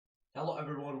Hello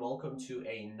everyone, welcome to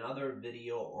another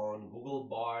video on Google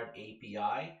Bard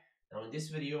API. Now in this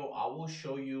video, I will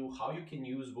show you how you can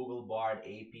use Google Bard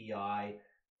API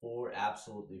for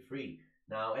absolutely free.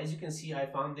 Now, as you can see, I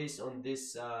found this on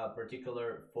this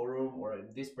particular forum or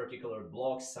this particular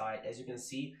blog site. As you can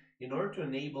see, in order to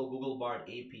enable Google Bard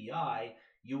API,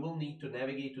 you will need to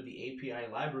navigate to the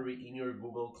API library in your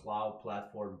Google Cloud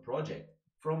Platform project.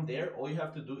 From there, all you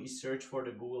have to do is search for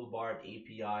the Google Bard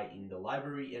API in the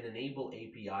library and enable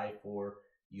API for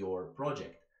your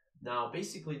project. Now,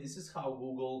 basically, this is how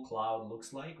Google Cloud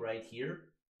looks like right here.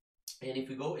 And if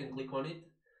we go and click on it,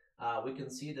 we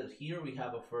can see that here we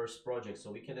have a first project.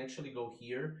 So we can actually go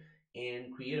here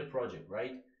and create a project,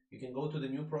 right? You can go to the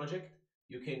new project.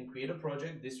 You can create a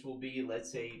project. This will be,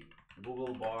 let's say,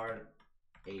 Google Bard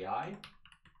AI.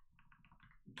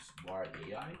 Bard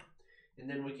AI. And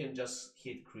then we can just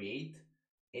hit create.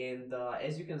 And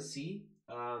as you can see,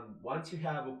 once you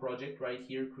have a project right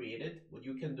here created, what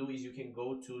you can do is you can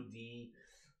go to the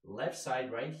left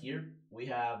side right here. We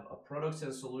have products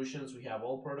and solutions. We have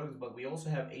all products, but we also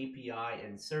have API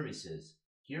and services.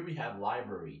 Here we have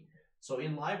library. So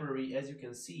in library, as you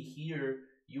can see here,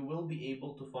 you will be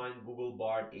able to find Google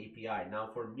Bard API. Now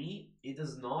for me, it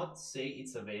does not say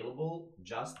it's available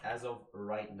just as of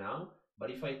right now. But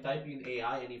if I type in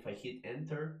AI and if I hit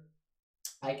enter,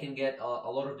 I can get a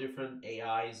lot of different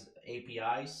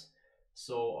APIs.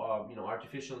 So,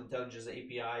 artificial intelligence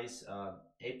APIs,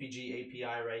 APG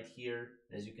API right here,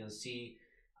 as you can see.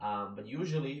 But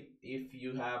usually, if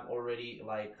you have already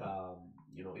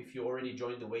if you already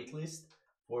joined the waitlist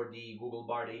for the Google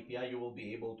Bard API, you will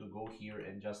be able to go here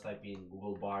and just type in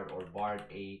Google Bard or Bard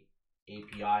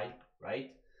API,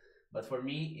 right? But for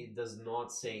me, it does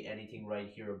not say anything right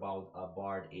here about a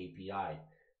Bard API.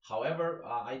 However,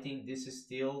 I think this is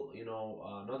still,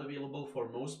 not available for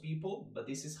most people, but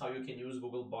this is how you can use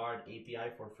Google Bard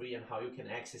API for free and how you can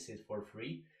access it for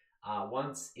free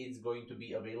once it's going to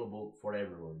be available for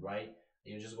everyone, right?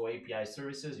 You just go API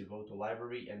services, you go to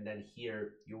library, and then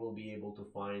here you will be able to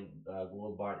find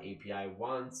Google Bard API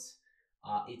once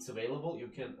it's available. You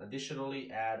can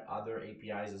additionally add other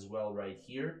APIs as well right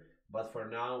here. But for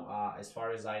now, as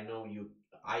far as I know,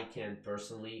 I can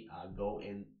personally go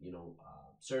and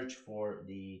search for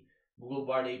the Google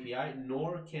Bard API,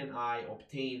 nor can I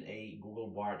obtain a Google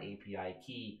Bard API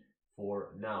key for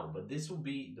now. But this will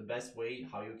be the best way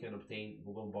how you can obtain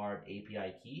Google Bard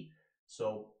API key.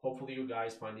 So hopefully you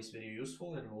guys find this video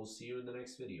useful, and we'll see you in the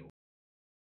next video.